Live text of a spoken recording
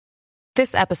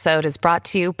This episode is brought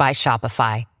to you by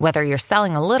Shopify. Whether you're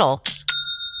selling a little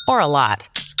or a lot,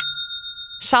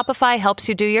 Shopify helps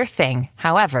you do your thing,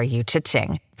 however you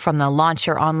cha-ching. From the launch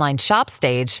your online shop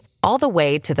stage, all the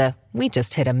way to the we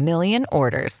just hit 1 million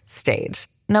orders stage.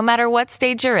 No matter what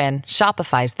stage you're in,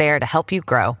 Shopify's there to help you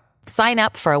grow. Sign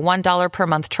up for a $1 per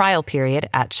month trial period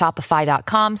at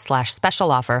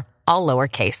shopify.com/special offer, all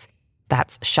lowercase.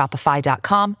 That's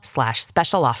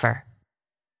shopify.com/special offer.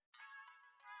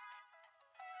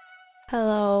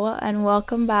 Hello and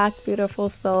welcome back, beautiful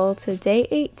soul, to day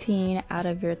 18 out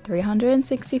of your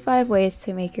 365 ways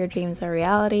to make your dreams a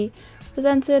reality,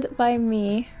 presented by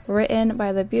me, written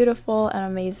by the beautiful and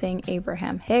amazing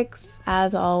Abraham Hicks.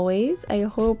 As always, I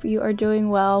hope you are doing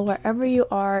well wherever you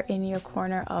are in your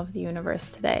corner of the universe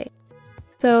today.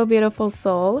 So, beautiful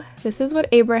soul, this is what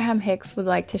Abraham Hicks would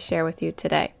like to share with you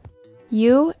today.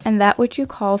 You and that which you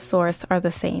call source are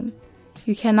the same.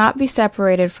 You cannot be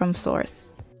separated from source.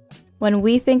 When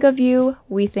we think of you,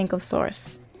 we think of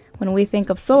source. When we think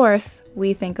of source,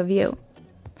 we think of you.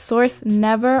 Source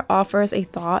never offers a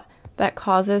thought that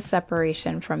causes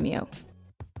separation from you.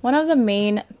 One of the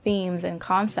main themes and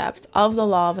concepts of the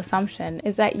law of assumption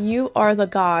is that you are the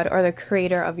God or the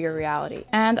creator of your reality.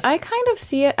 And I kind of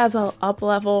see it as an up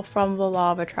level from the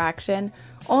law of attraction,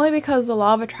 only because the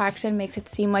law of attraction makes it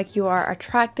seem like you are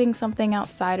attracting something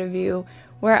outside of you,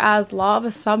 whereas law of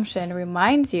assumption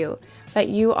reminds you that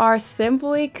you are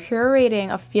simply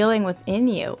curating a feeling within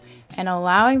you and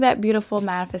allowing that beautiful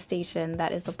manifestation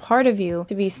that is a part of you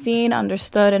to be seen,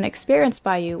 understood, and experienced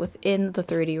by you within the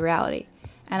 3D reality.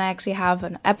 And I actually have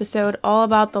an episode all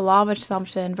about the law of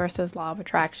assumption versus law of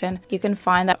attraction. You can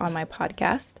find that on my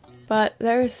podcast. But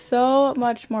there is so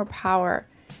much more power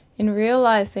in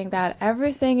realizing that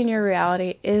everything in your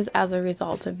reality is as a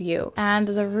result of you. And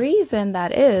the reason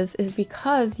that is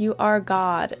because you are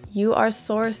God. You are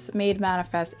source made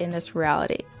manifest in this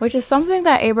reality, which is something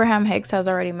that Abraham Hicks has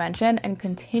already mentioned and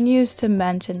continues to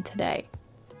mention today.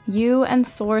 You and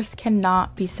source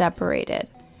cannot be separated.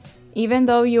 Even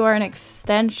though you are an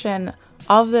extension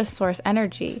of this source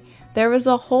energy, there is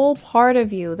a whole part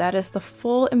of you that is the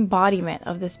full embodiment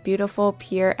of this beautiful,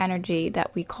 pure energy that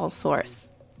we call source.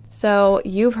 So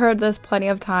you've heard this plenty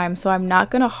of times, so I'm not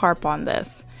going to harp on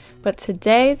this. But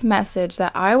today's message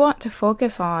that I want to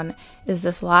focus on is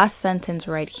this last sentence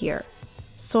right here.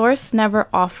 Source never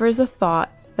offers a thought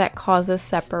that causes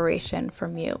separation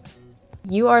from you.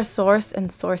 You are source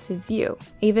and source is you.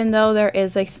 Even though there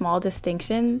is a small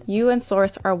distinction, you and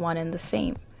source are one and the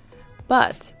same.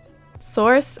 But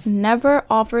source never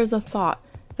offers a thought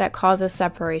that causes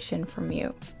separation from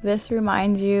you. This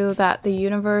reminds you that the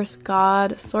universe,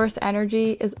 God, source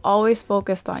energy is always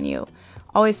focused on you,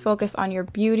 always focused on your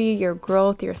beauty, your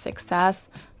growth, your success,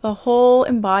 the whole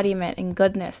embodiment and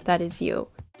goodness that is you.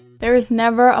 There is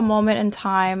never a moment in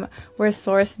time where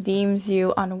source deems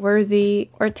you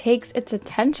unworthy or takes its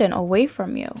attention away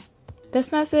from you.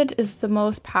 This message is the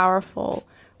most powerful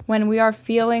when we are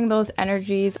feeling those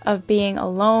energies of being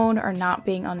alone or not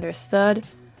being understood.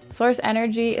 Source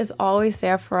energy is always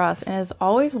there for us and is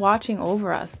always watching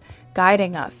over us,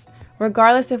 guiding us.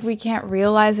 Regardless if we can't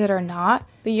realize it or not,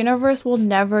 the universe will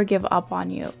never give up on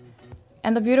you.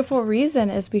 And the beautiful reason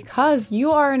is because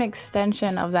you are an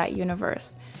extension of that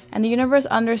universe. And the universe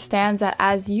understands that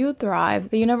as you thrive,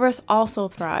 the universe also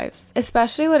thrives.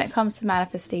 Especially when it comes to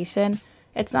manifestation,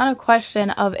 it's not a question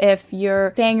of if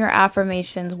you're saying your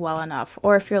affirmations well enough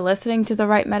or if you're listening to the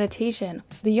right meditation.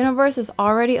 The universe is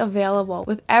already available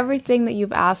with everything that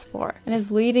you've asked for and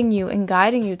is leading you and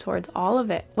guiding you towards all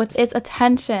of it with its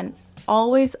attention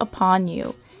always upon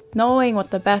you, knowing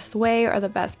what the best way or the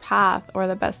best path or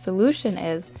the best solution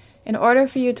is in order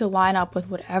for you to line up with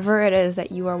whatever it is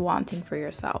that you are wanting for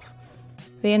yourself.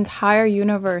 The entire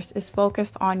universe is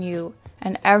focused on you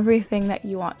and everything that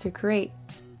you want to create.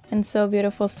 And so,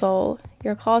 beautiful soul,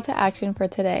 your call to action for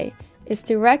today is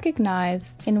to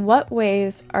recognize in what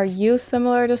ways are you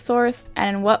similar to source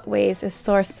and in what ways is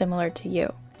source similar to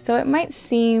you. So it might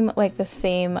seem like the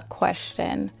same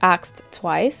question asked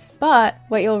twice, but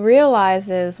what you'll realize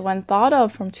is when thought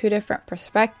of from two different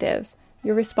perspectives,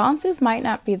 your responses might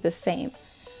not be the same.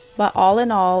 But all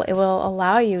in all, it will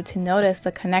allow you to notice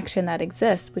the connection that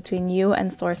exists between you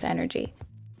and source energy.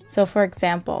 So for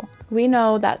example, we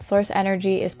know that source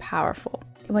energy is powerful.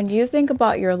 When you think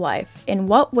about your life, in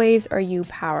what ways are you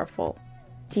powerful?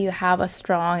 Do you have a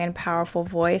strong and powerful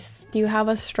voice? Do you have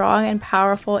a strong and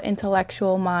powerful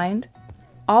intellectual mind?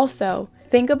 Also,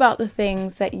 think about the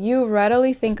things that you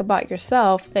readily think about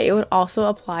yourself that you would also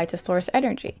apply to source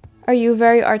energy. Are you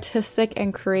very artistic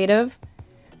and creative?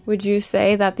 Would you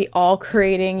say that the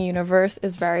all-creating universe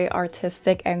is very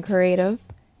artistic and creative?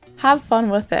 Have fun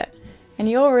with it, and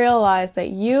you'll realize that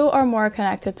you are more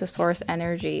connected to source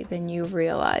energy than you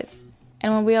realize.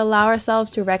 And when we allow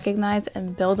ourselves to recognize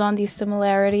and build on these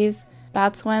similarities,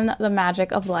 that's when the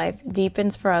magic of life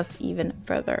deepens for us even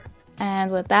further.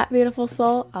 And with that, beautiful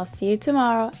soul, I'll see you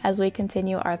tomorrow as we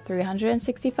continue our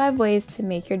 365 ways to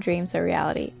make your dreams a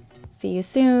reality. See you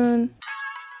soon!